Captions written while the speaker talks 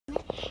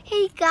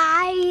Hey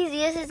guys,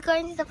 yes, it's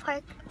going to the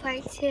park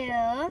part 2,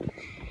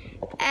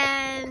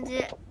 and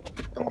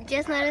we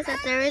just noticed that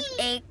there is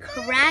a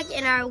crack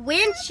in our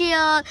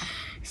windshield.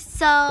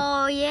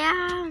 So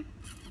yeah,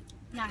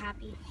 not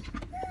happy.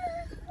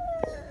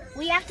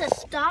 We have to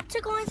stop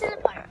to go into the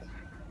park.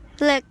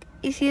 Look,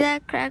 you see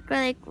that crack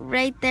like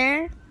right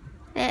there?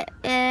 Right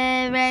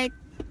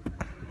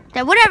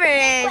there, whatever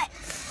it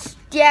is.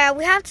 Yeah,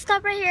 we have to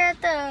stop right here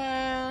at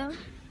the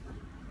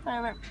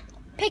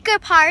pick our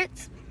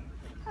parts,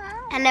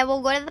 and then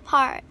we'll go to the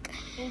park.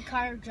 In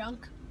car or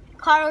junk.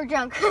 Car or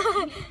junk.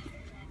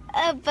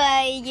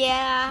 But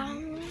yeah,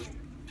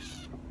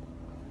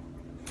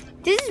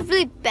 this is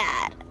really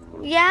bad.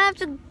 We have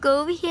to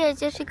go over here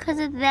just because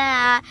of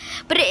that.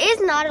 But it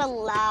is not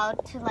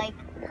allowed to like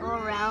go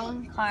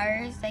around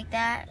cars like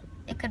that.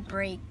 It could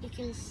break. It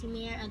can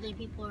smear other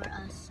people or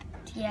us.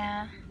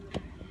 Yeah.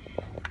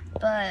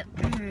 But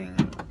okay.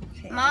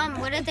 Mom,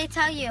 what did they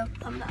tell you?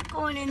 I'm not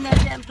going in that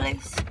damn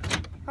place.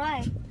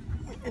 Why?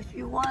 If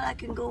you want, I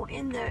can go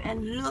in there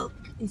and look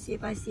and see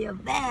if I see a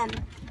van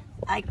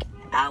like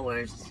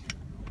ours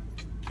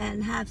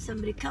and have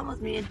somebody come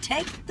with me and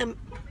take them.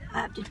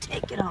 I have to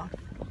take it off.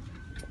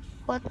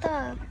 What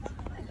the?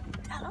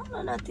 I don't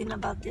know nothing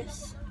about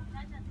this.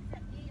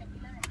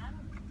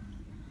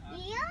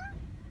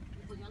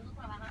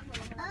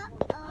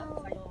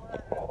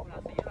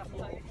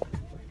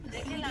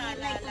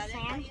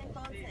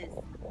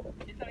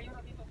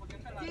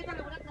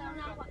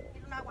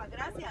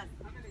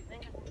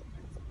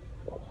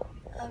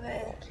 A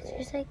ver.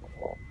 She's like,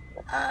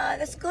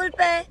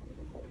 Disculpe.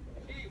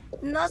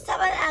 ¿No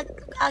sabe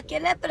a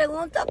quién le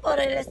pregunto por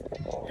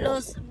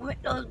los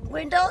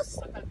windows?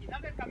 Al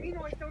final del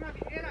camino, ahí está una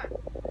vidriera.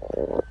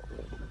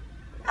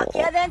 ¿Aquí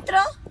adentro?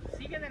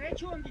 Sigue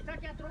derecho, donde está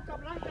aquella troca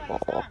blanca, ahí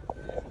está.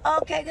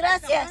 Ok,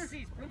 gracias.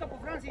 Francis, pregunta por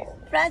Francis.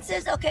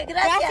 Francis, ok,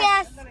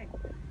 gracias. gracias.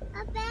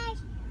 Ándale.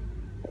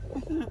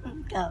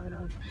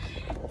 Cabrón.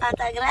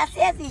 Hasta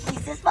gracias,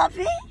 dijiste,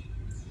 papi.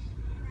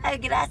 Ay,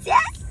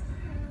 gracias.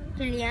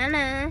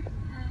 Juliana,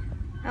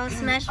 I will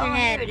smash your Oh,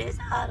 head. here it is,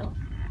 Otto.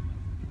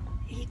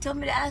 He told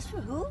me to ask for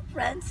who?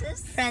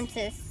 Francis?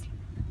 Francis.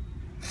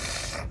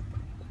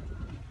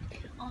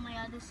 Oh my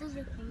god, this is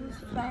a thing.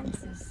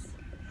 Francis.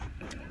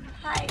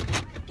 Hi,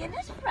 ¿quién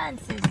es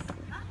Francis?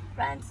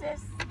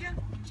 Francis.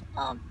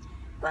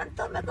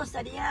 ¿Cuánto me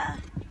costaría?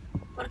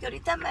 Porque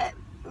ahorita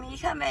mi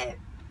hija me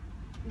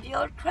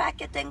dio el crack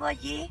que tengo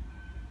allí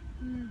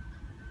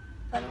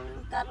para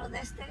un carro de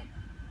este.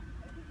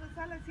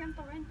 Sale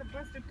 120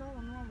 puesto y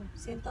todo nuevo.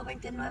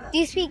 129. Do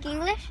you speak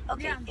English?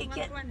 Okay, Yeah, ¿y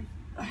qué? 120.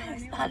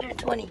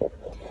 120.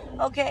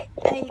 Ok,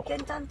 ¿y qué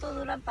tanto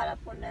duran para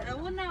ponerlo?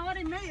 1 hora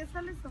y media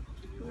sale eso.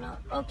 No,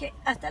 ok,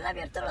 ¿están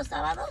abiertos los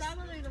sábados?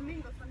 Sábado y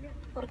domingo también.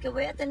 Porque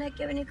voy a tener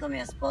que venir con mi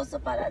esposo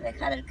para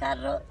dejar el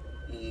carro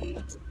y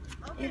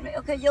irme.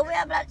 Ok, yo voy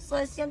a hablar,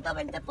 soy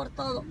 120 por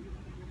todo.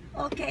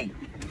 Ok.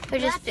 They're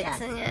just Gracias.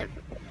 fixing it.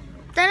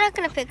 They're not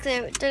gonna fix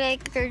it.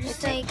 They're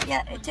just like,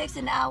 Yeah, it takes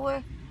an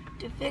hour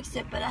to fix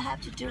it, but I have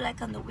to do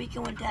like on the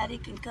weekend when Daddy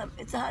can come.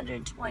 It's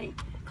 120.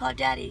 Call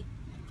Daddy.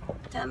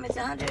 Tell him it's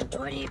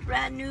 120,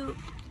 brand new.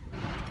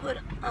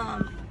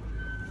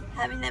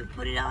 Having them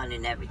put it on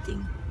and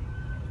everything.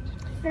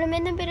 but I'm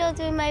in the middle of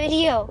doing my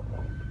video.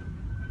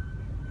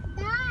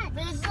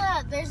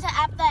 There's an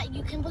app that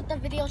you can put the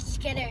videos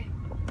together.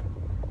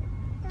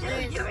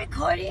 Dude, you're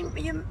recording.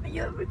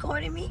 You're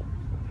recording me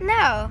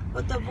No,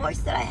 with the voice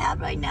that I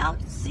have right now.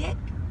 Sick.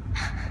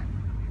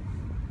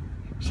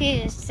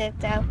 she just sit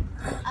down.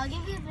 I'll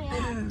give you the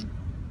app.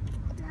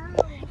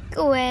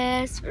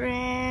 Best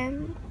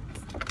friend.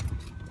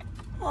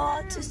 Oh,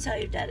 I'll just tell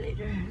your dad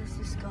later. Let's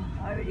just go.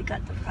 I already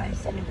got the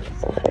price and it was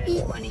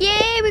 120.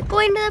 Yay, we're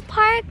going to the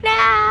park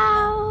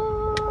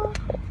now.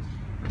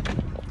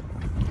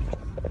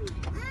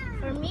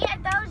 For me, I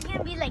thought it was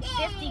gonna be like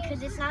 50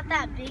 because it's not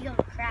that big of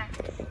a crack.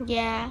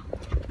 Yeah.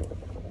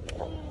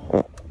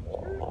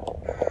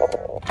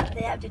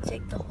 They have to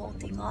take the whole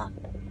thing off.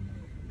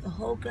 The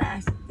whole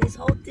glass. This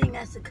whole thing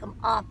has to come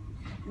off.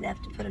 And they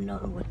have to put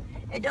another one.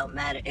 It don't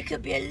matter. It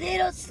could be a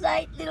little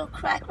slight little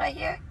crack right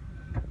here.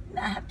 And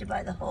I have to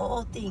buy the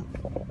whole thing.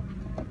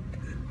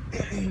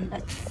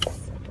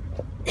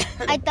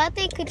 I thought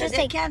they could just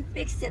they like, can't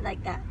fix it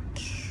like that.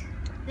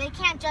 They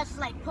can't just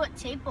like put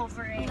tape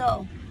over it.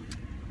 No,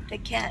 they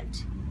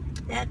can't.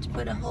 They have to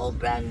put a whole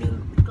brand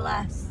new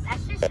glass.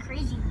 That's just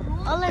crazy. Who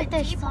Oh, would like put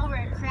this. tape over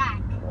a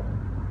crack?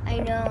 I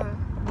know.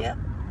 Yep.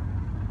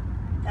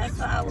 That's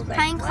why I was like,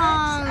 Pine what?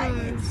 I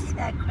didn't cones. see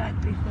that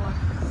crack before.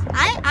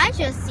 I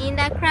just seen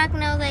that crack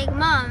and I was like,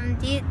 Mom,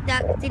 did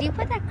you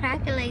put that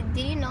crack? And like,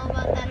 did you know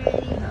about that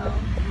already? No.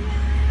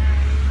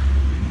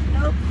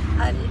 Nope.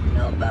 I didn't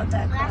know about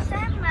that crack. Last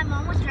time my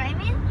mom was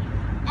driving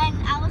and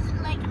I was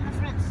like in the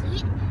front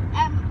seat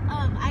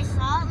and I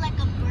saw like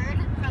a bird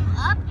from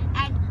up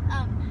and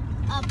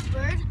a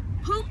bird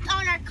pooped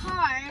on our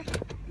car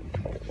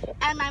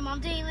and my mom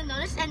didn't even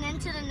notice, and then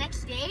to the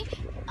next day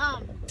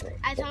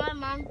I told my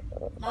mom,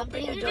 Open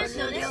didn't your you door, just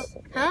Lilio. notice?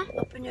 Huh?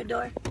 Open your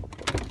door.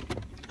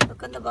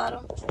 Look on the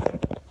bottom.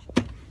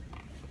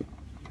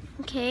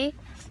 Okay.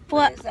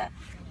 What is that?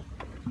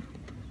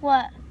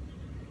 What?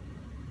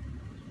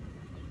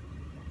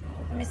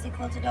 Let me see.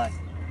 Close the door.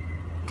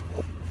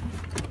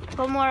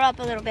 Go more up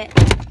a little bit.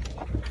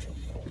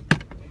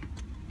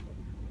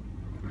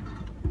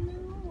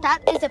 That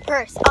is a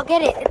purse. I'll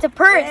get it. It's a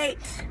purse. Wait.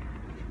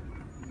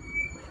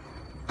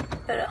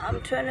 But I'm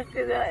trying to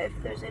figure out if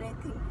there's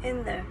anything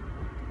in there.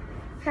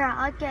 Here,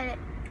 I'll get it.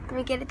 Let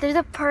me get it. There's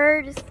a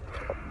purse.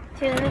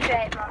 Here, let me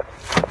try it, Mom.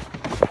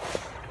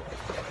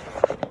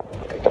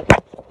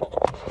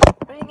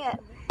 Bring it.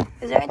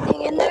 Is there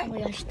anything in there? Oh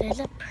my gosh, there's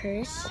a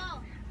purse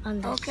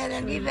on the Okay,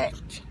 then leave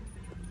it.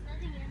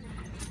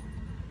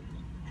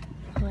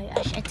 Oh my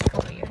gosh, I took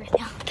over your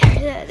video.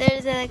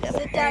 There's like a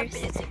Sit down, purse.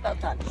 put your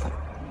seatbelt on.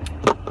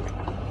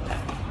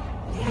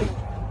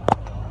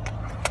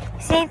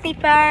 Safety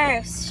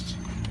first.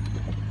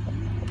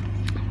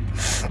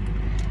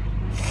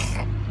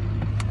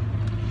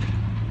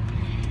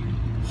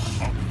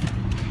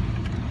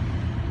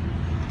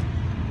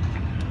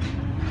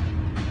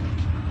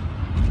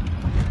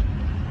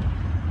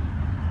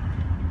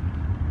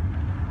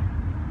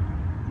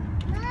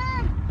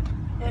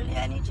 Lily,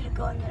 I need you to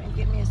go in there and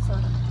give me a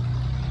soda.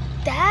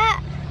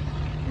 That?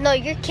 No,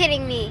 you're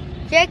kidding me.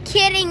 You're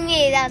kidding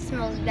me. That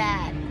smells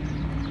bad.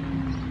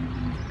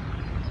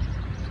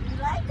 You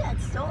like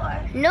that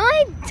store? No,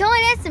 I don't.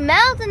 It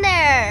smells in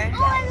there.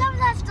 Oh, I love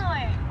that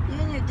store.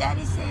 You and your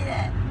daddy say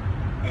that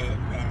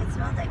it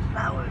smells like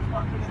flowers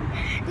walking in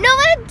there. No,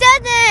 it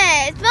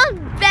doesn't. It smells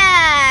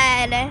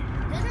bad.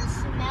 It doesn't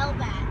smell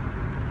bad.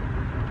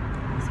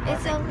 It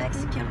smells like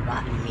Mexican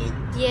rotten meat.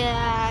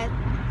 Yeah.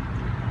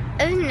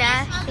 It was It smells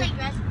nasty. like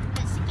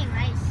Mexican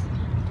rice.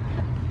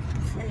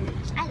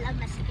 I love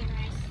Mexican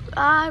rice.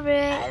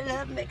 Alright. I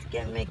love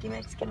making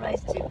Mexican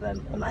rice too,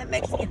 but my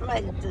Mexican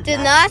rice Does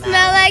not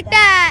smell like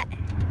that.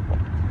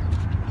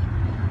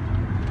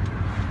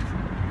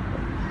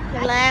 I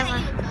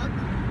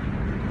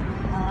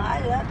Oh, I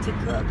love to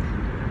cook.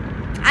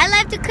 I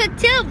love to cook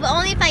too, but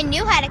only if I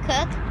knew how to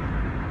cook.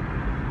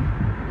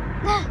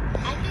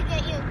 could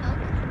get you a Coke.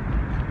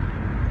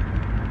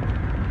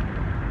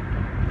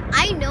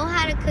 I know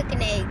how to cook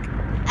an egg.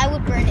 I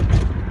would burn it.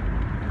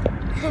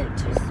 They're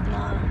too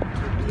small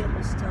to be on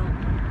the stove.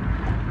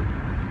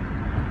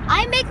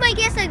 I make my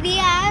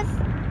quesadillas.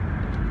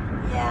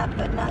 Yeah,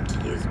 but not to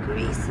use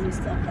grease and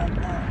stuff like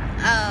that.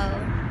 Oh.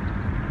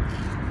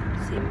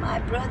 See, my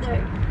brother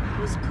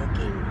was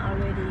cooking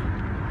already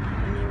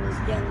when he was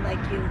young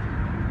like you.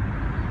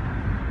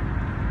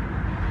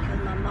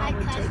 Because my mom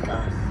would take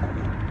off.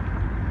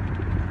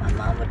 My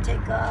mom would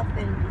take off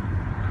and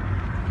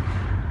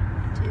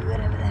do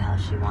whatever the hell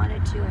she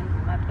wanted to,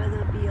 and my brother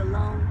would be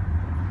alone.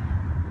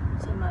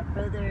 So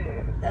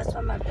that's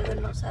why my brother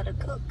knows how to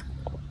cook.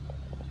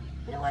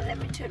 You know what, let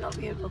me turn over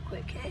here real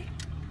quick, okay?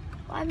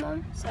 Why,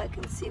 Mom? So we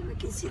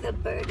can see the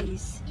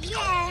birdies.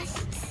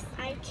 Yes.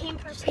 I came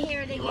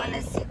prepared You want to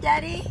again. see,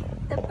 Daddy?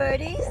 The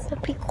birdies? The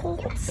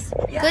pickles.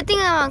 Yeah. Good thing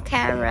I'm on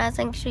camera,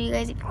 so I can show you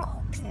guys the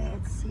pickles.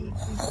 Let's see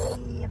if we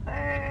see a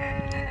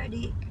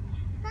birdie.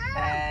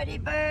 Birdie,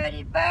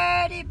 birdie,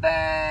 birdie,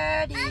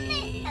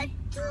 birdie. A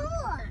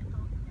door.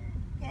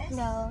 Yes.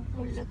 No.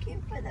 We're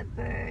looking for the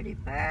birdie,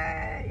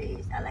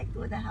 birdies. I like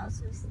where the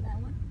house is, that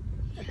one.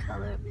 The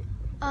color of it.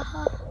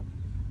 Uh-huh.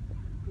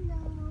 No.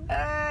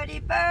 Birdie,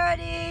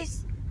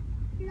 birdies.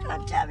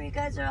 Don't tell me you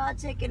guys are all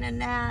taking a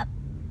nap.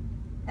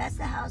 That's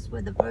the house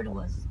where the bird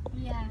was.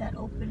 Yeah. That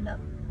opened up.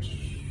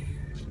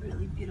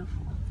 Really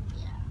beautiful.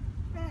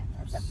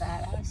 That's a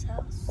badass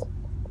house.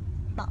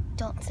 No,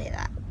 don't say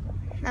that.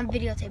 I'm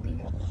videotaping.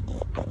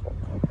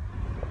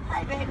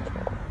 Hi, babe.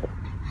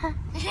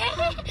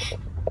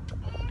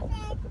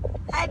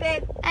 Hi,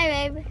 babe.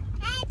 Hi, babe.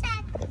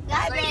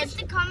 That's what I used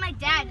to call my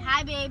dad.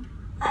 Hi, babe.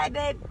 Hi,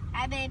 babe.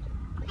 Hi, babe.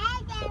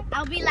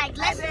 I'll be like,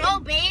 let's babe. go,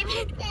 babe.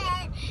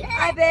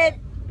 Hi, babe.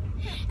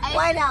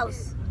 White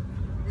House.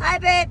 Hi,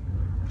 babe.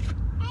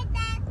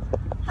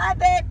 Hi,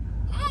 babe.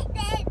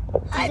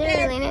 Hi, These are babe.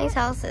 really nice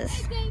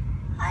houses.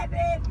 Hi,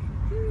 babe.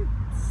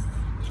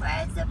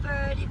 Where's the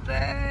birdie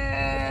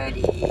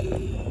birdies?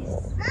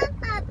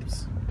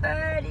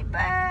 Birdie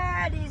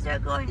birdies are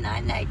going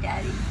night-night,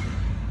 Daddy.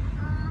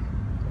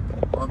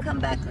 We'll come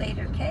back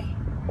later, okay?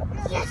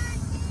 Yes.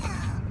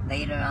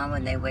 Later on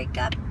when they wake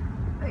up.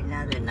 Right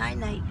now they're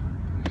night-night.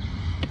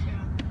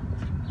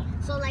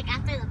 So, like,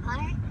 after the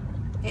party?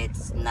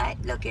 It's night.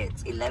 Look,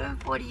 it's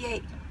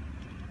 11:48.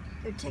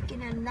 They're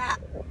taking a nap.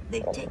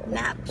 They take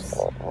naps.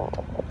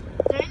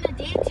 During the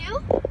day,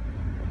 too?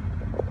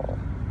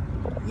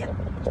 Yep.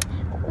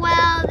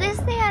 Well, this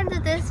is the end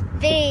of this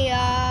video.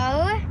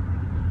 I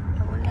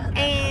wonder how that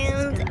house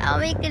is And gonna I'll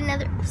be. make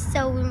another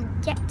episode when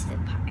we get to the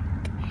park.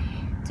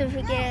 Don't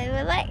forget to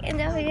leave a like and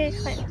don't forget to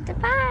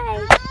comment.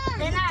 Bye.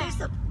 There's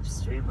a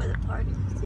street where the park is.